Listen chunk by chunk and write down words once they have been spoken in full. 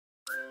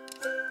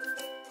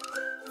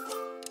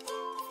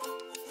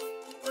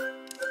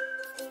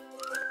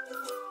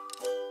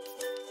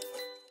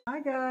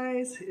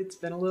guys. It's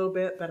been a little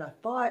bit, but I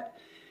thought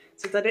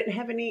since I didn't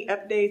have any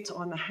updates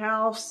on the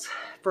house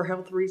for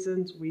health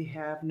reasons, we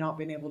have not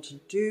been able to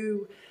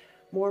do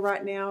more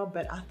right now,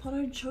 but I thought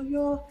I'd show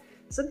y'all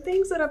some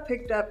things that I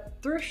picked up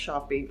thrift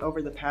shopping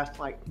over the past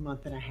like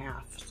month and a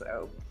half.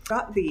 So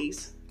got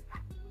these.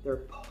 They're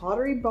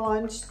Pottery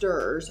Barn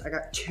stirrers. I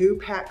got 2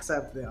 packs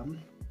of them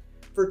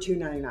for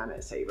 $2.99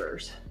 at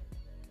Savers.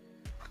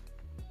 I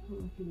don't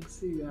know if you can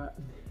see that,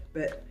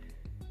 but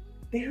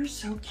they're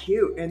so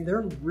cute and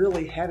they're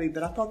really heavy,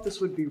 but I thought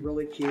this would be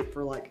really cute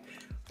for like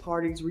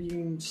parties where you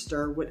can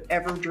stir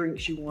whatever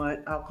drinks you want,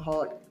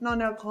 alcoholic,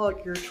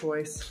 non-alcoholic, your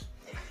choice.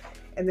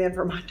 And then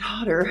for my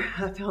daughter,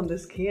 I found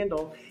this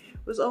candle.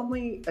 It was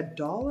only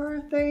 $1,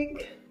 I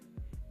think,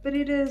 but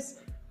it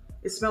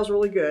smells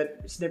really good.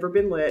 It's never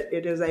been lit.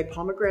 It is a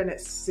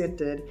pomegranate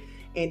scented,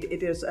 and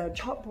it is a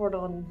chalkboard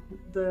on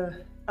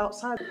the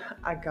outside.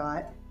 I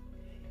got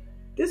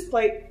this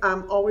plate.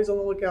 I'm always on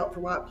the lookout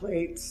for white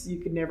plates. You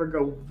can never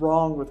go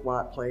wrong with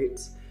white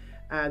plates.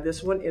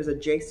 This one is a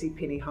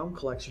JCPenney home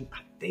collection.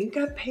 I think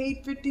I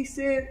paid 50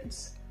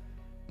 cents,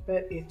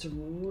 but it's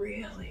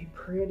really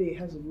pretty. It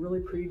has a really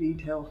pretty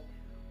detail.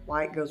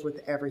 White goes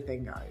with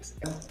everything, guys.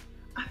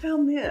 I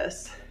found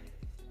this.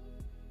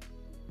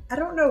 I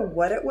don't know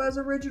what it was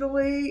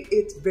originally.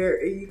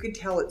 You can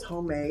tell it's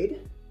homemade.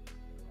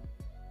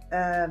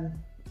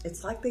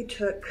 It's like they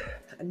took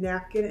a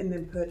napkin and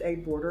then put a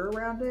border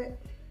around it.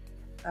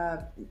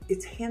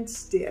 It's hand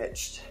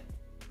stitched.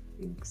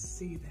 You can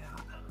see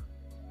that.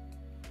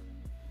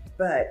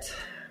 But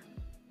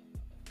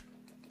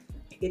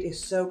it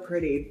is so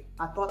pretty.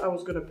 I thought I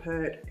was gonna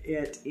put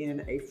it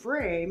in a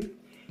frame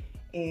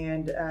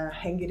and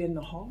hang it in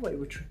the hallway,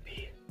 which would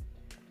be,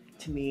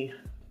 to me,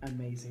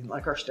 amazing,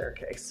 like our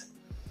staircase.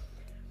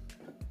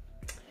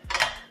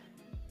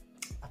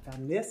 I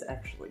found this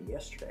actually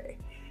yesterday.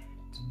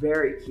 It's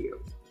very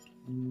cute,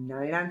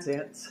 99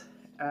 cents.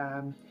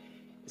 It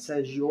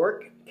says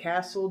York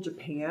Castle,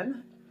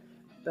 Japan,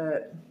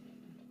 but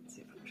let's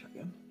see if I can show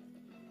you.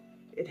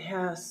 It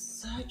has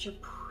such a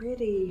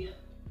pretty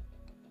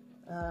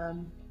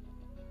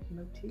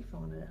motif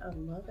on it. I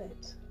love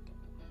it.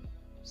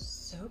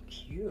 So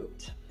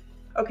cute.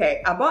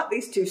 Okay, I bought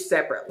these 2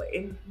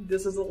 separately.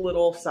 This is a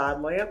little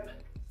side lamp,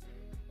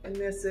 and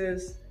this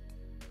is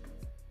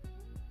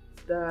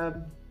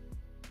the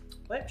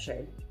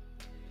lampshade.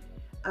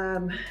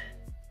 I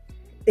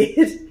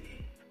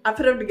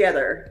put them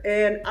together,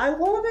 and I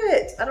love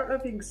it. I don't know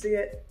if you can see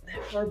it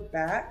far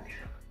back.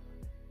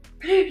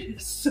 It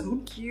is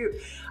so cute.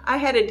 I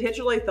had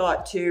intentionally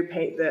thought to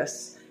paint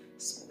this,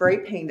 spray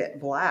paint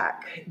it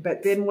black,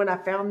 but then when I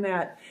found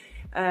that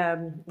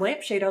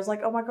lampshade, I was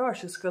like, oh my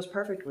gosh, this goes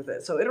perfect with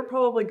it. So it'll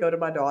probably go to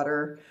my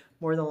daughter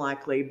more than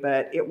likely,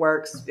 but it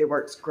works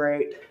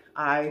great.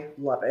 I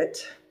love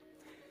it.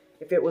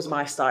 If it was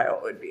my style,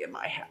 it would be in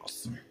my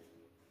house.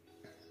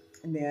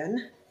 And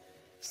then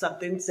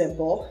something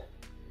simple.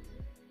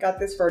 Got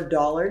this for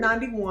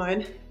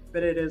 $1.91,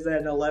 but it is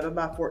an 11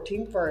 by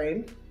 14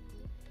 frame.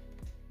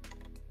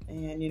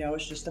 And you know,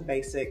 it's just a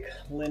basic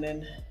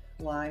linen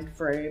lined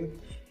frame.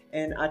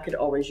 And I could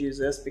always use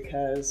this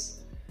because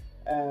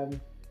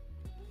I'm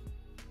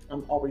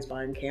always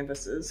buying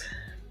canvases.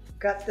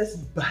 Got this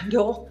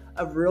bundle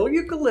of real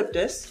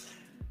eucalyptus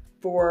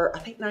for, I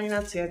think,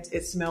 99 cents.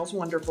 It smells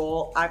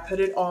wonderful. I put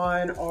it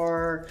on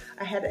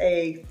I had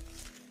a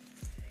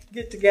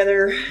get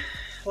together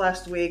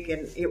last week,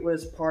 and it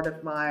was part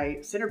of my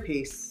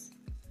centerpiece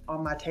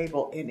on my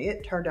table, and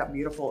it turned out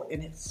beautiful,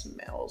 and it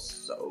smells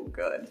so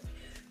good.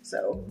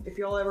 So if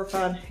y'all ever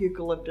find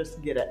eucalyptus,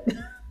 get it.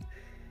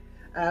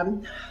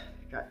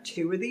 Got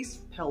 2 of these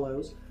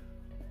pillows.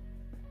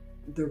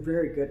 They're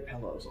very good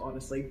pillows,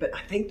 honestly, but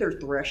I think their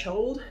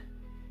threshold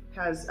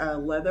has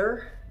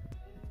leather.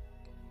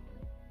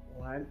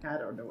 Well, I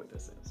don't know what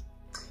this is,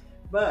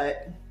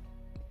 but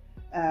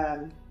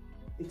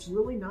it's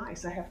really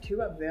nice. I have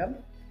 2 of them.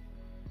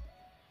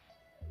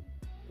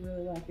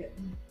 Really like it.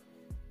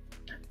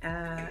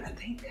 I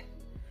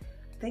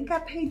think I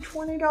paid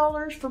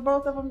 $20 for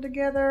both of them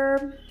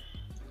together.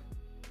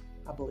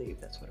 I believe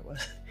that's what it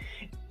was.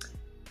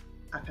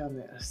 I found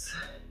this.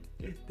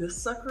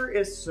 This sucker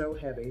is so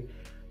heavy.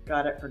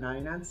 Got it for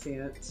 99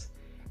 cents.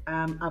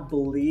 I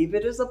believe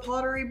it is a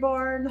Pottery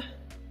Barn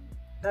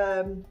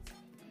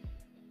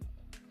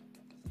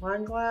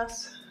wine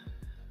glass.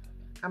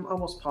 I'm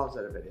almost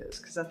positive it is,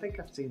 because I think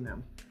I've seen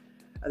them.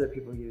 Other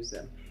people use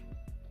them.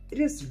 It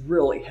is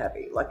really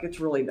heavy, like it's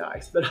really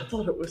nice, but I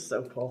thought it was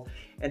so cool.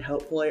 And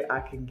hopefully I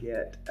can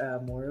get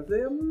more of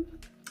them.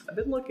 I've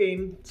been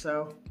looking,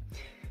 so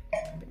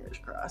fingers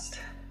crossed.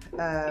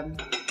 I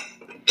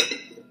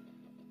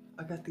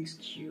got these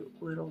cute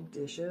little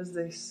dishes.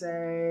 They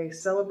say,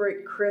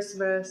 celebrate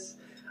Christmas.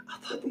 I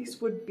thought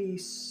these would be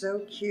so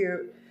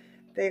cute.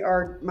 They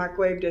are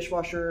microwave,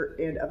 dishwasher,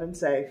 and oven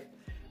safe.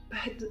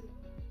 But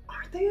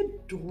aren't they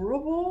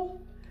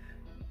adorable?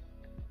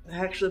 I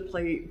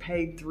actually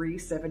paid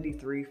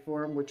 $3.73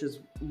 for them, which is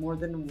more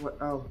than what,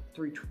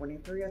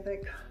 $3.23, I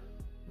think.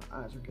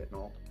 My eyes are getting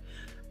old.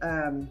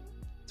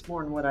 It's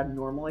more than what I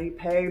normally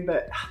pay,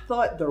 but I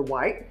thought they're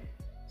white.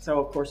 So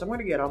of course I'm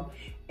gonna get them.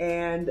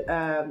 And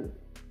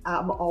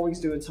I'm always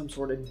doing some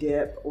sort of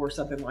dip or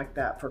something like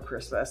that for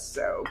Christmas.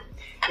 So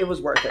it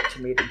was worth it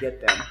to me to get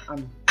them.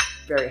 I'm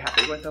very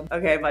happy with them.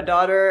 Okay, my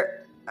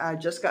daughter, I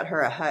just got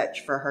her a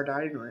hutch for her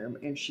dining room,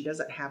 and she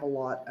doesn't have a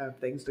lot of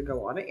things to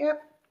go on it yet.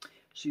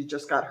 She's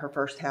just got her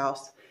first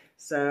house.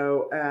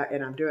 So,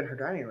 and I'm doing her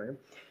dining room.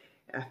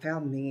 I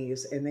found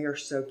these and they are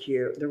so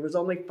cute. There was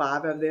only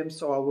 5 of them,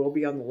 so I will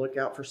be on the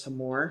lookout for some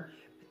more.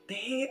 But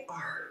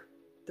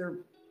they're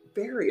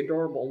very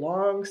adorable,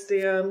 long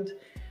stemmed,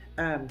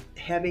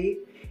 heavy,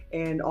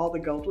 and all the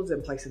gold was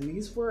in place. And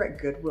these were at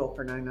Goodwill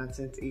for 99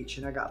 cents each,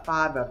 and I got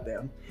 5 of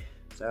them.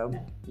 So,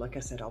 like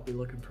I said, I'll be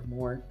looking for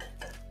more.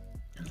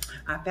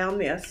 I found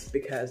this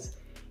because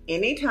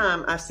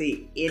anytime I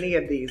see any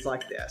of these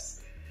like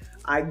this,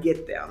 I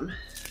get them.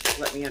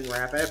 Let me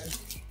unwrap it.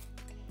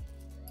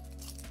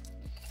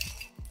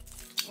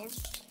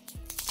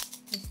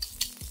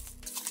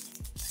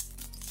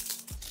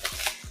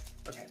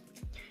 Okay,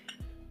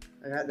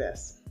 I got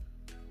this.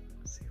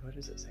 Let's see, what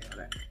does it say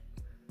on it?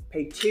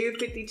 Paid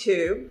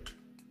 $2.52.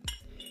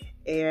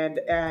 And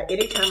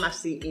anytime I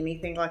see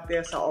anything like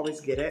this, I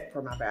always get it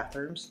for my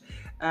bathrooms.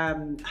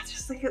 I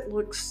just think it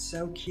looks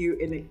so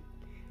cute, and it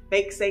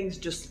makes things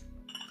just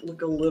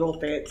look a little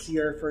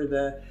fancier for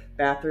the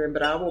bathroom.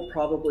 But I will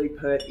probably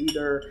put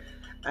either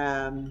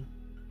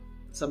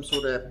some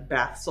sort of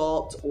bath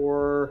salt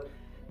or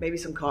maybe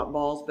some cotton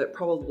balls, but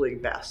probably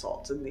bath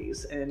salts in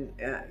these, and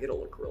it'll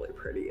look really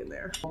pretty in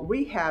there.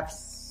 We have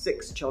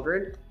 6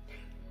 children,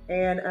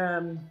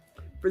 and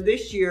for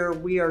this year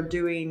we are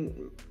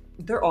doing,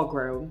 they're all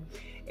grown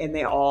and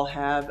they all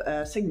have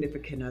a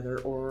significant other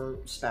or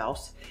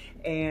spouse,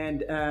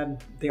 and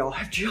they all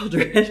have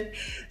children.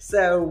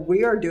 So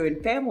we are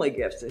doing family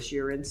gifts this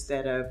year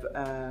instead of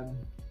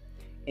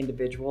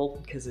individual,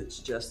 because it's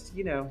just,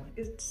 you know,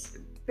 it's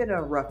been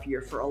a rough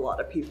year for a lot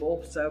of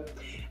people. So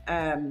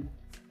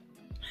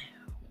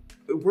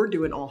we're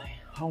doing all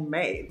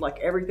homemade. Like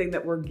everything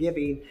that we're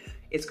giving,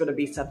 it's going to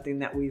be something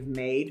that we've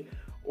made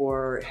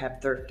or have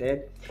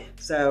thrifted.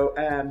 So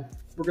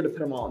we're going to put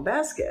them all in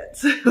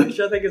baskets, which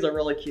I think is a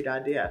really cute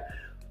idea.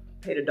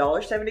 Paid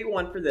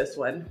 $1.71 for this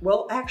one.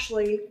 Well,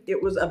 actually,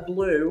 it was a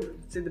blue.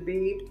 See the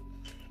bead?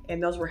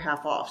 And those were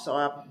half off, so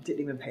I didn't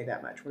even pay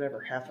that much,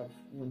 whatever half of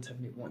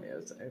 171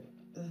 is.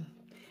 I'm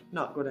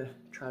not going to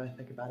try to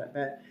think about it,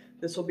 but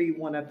this will be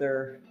one of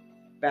their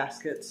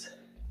baskets.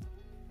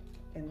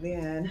 And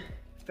then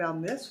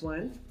found this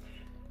one.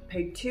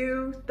 Paid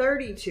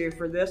 $2.32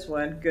 for this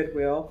one,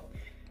 Goodwill.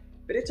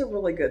 But it's a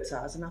really good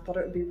size, and I thought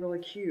it would be really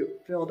cute.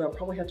 Filled, I'll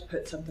probably have to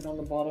put something on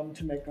the bottom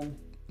to make them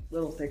a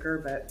little thicker,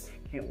 but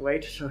can't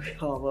wait to show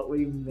y'all what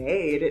we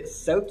made. It's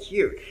so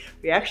cute.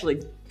 We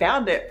actually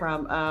found it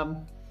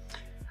from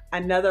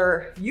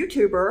another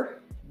YouTuber,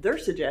 their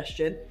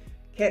suggestion.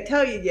 Can't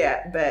tell you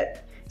yet,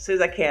 but as soon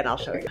as I can, I'll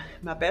show you.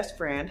 My best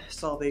friend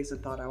saw these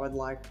and thought I would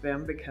like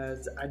them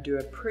because I do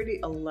a pretty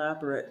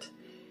elaborate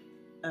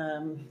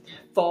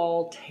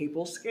fall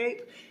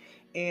tablescape.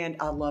 And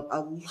I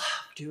love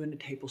doing a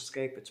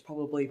tablescape. It's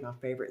probably my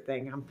favorite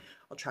thing.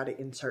 I'll try to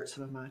insert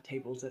some of my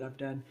tables that I've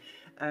done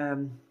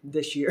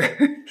this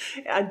year.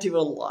 I do a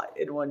lot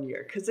in one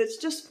year because it's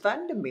just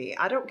fun to me.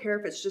 I don't care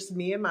if it's just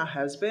me and my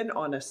husband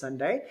on a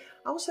Sunday.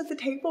 I'll set the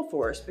table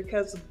for us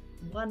because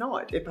why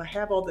not? If I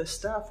have all this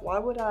stuff, why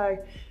would I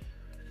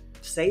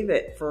save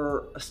it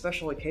for a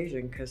special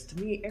occasion? Because to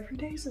me, every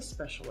day is a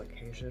special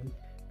occasion.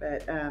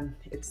 But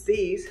it's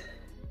these.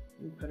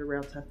 Let me put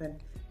around something.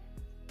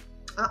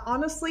 I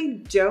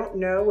honestly don't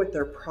know what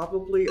they're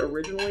probably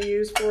originally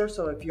used for,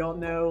 so if y'all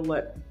know,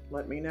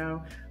 let me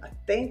know. I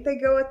think they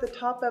go at the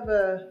top of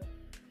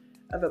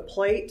a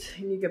plate,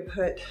 and you can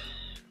put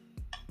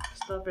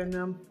stuff in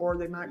them, or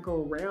they might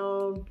go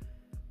around.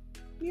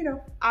 You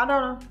know, I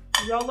don't know.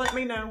 Y'all let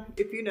me know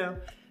if you know.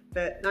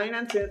 But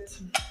 99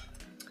 cents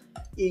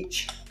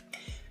each.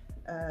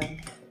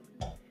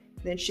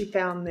 Then she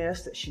found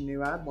this that she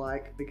knew I'd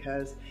like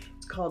because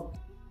it's called,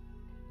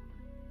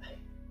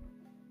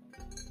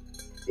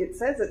 it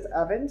says it's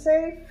oven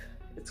safe.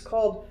 It's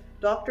called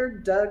Dr.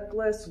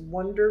 Douglas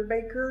Wonder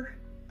Baker.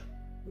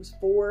 It was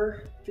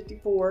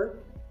 $4.54.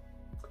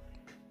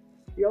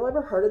 Y'all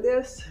ever heard of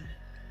this?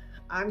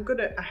 I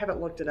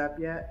haven't looked it up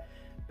yet,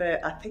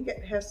 but I think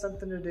it has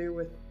something to do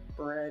with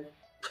bread.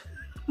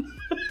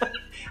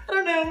 I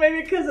don't know,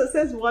 maybe because it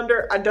says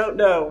Wonder. I don't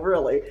know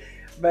really,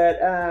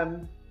 but I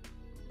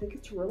think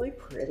it's really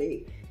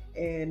pretty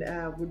and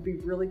would be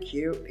really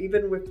cute,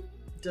 even with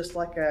just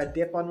like a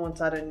dip on one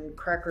side and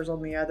crackers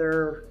on the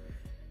other.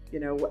 You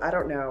know, I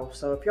don't know.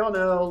 So if y'all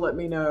know, let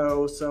me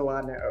know so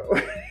I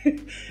know.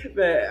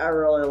 But I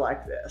really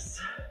like this.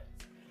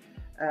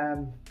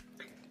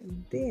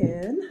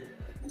 Then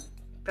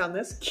found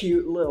this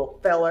cute little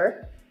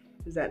feller.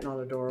 Is that not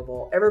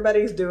adorable?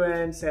 Everybody's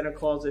doing Santa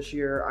Claus this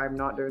year. I'm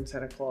not doing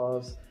Santa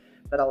Claus,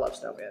 but I love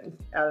snowmen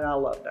and I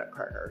love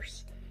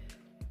nutcrackers.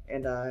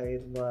 And I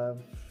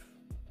love.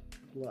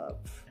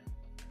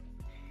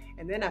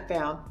 And then I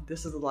found,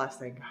 this is the last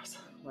thing, guys.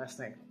 last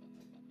thing.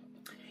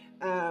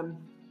 I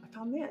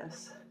found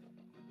this.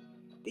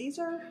 These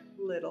are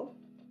little.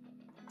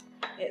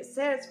 It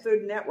says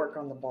Food Network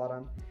on the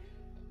bottom.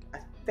 I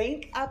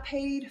think I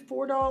paid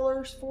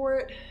 $4 for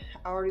it.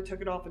 I already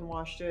took it off and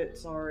washed it,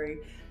 sorry.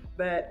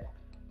 But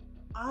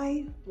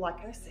like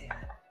I said,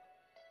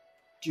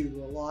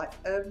 do a lot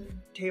of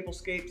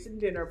tablescapes and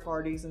dinner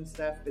parties and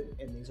stuff,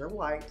 and these are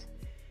white.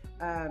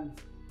 They're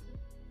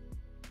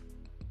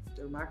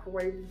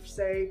microwave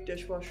safe,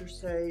 dishwasher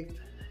safe,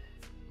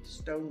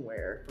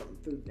 stoneware from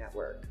Food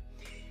Network.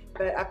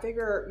 But I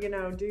figure, you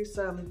know, do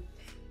some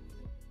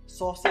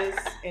sauces,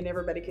 and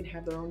everybody can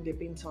have their own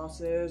dipping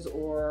sauces,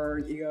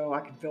 or, you know,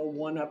 I can fill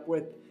one up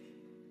with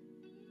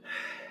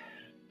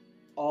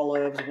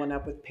olives, one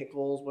up with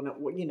pickles, one up,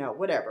 you know,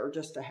 whatever,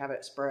 just to have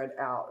it spread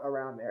out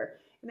around there.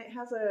 And it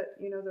has a,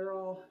 you know, they're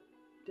all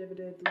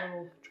divoted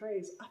little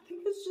trays. I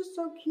think it's just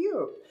so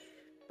cute.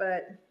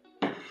 But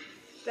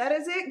that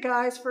is it,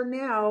 guys, for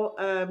now.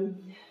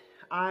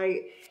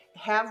 I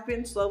have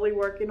been slowly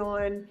working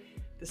on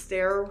the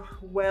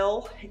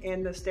stairwell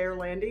and the stair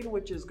landing,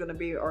 which is going to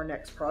be our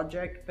next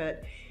project,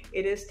 but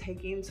it is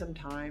taking some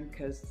time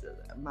because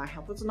my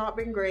health has not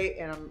been great,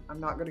 and I'm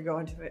not going to go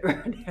into it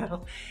right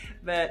now,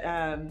 but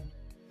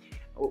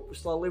we're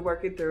slowly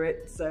working through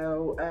it.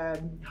 So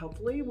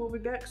hopefully we'll be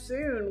back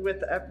soon with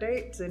the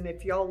updates, and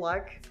if y'all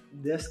like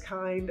this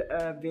kind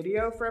of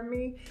video from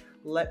me,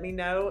 let me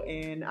know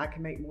and I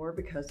can make more,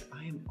 because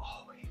I am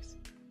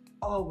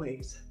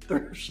always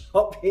thrift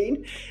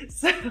shopping.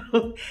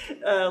 So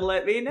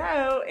let me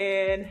know,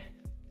 and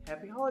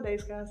happy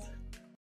holidays, guys.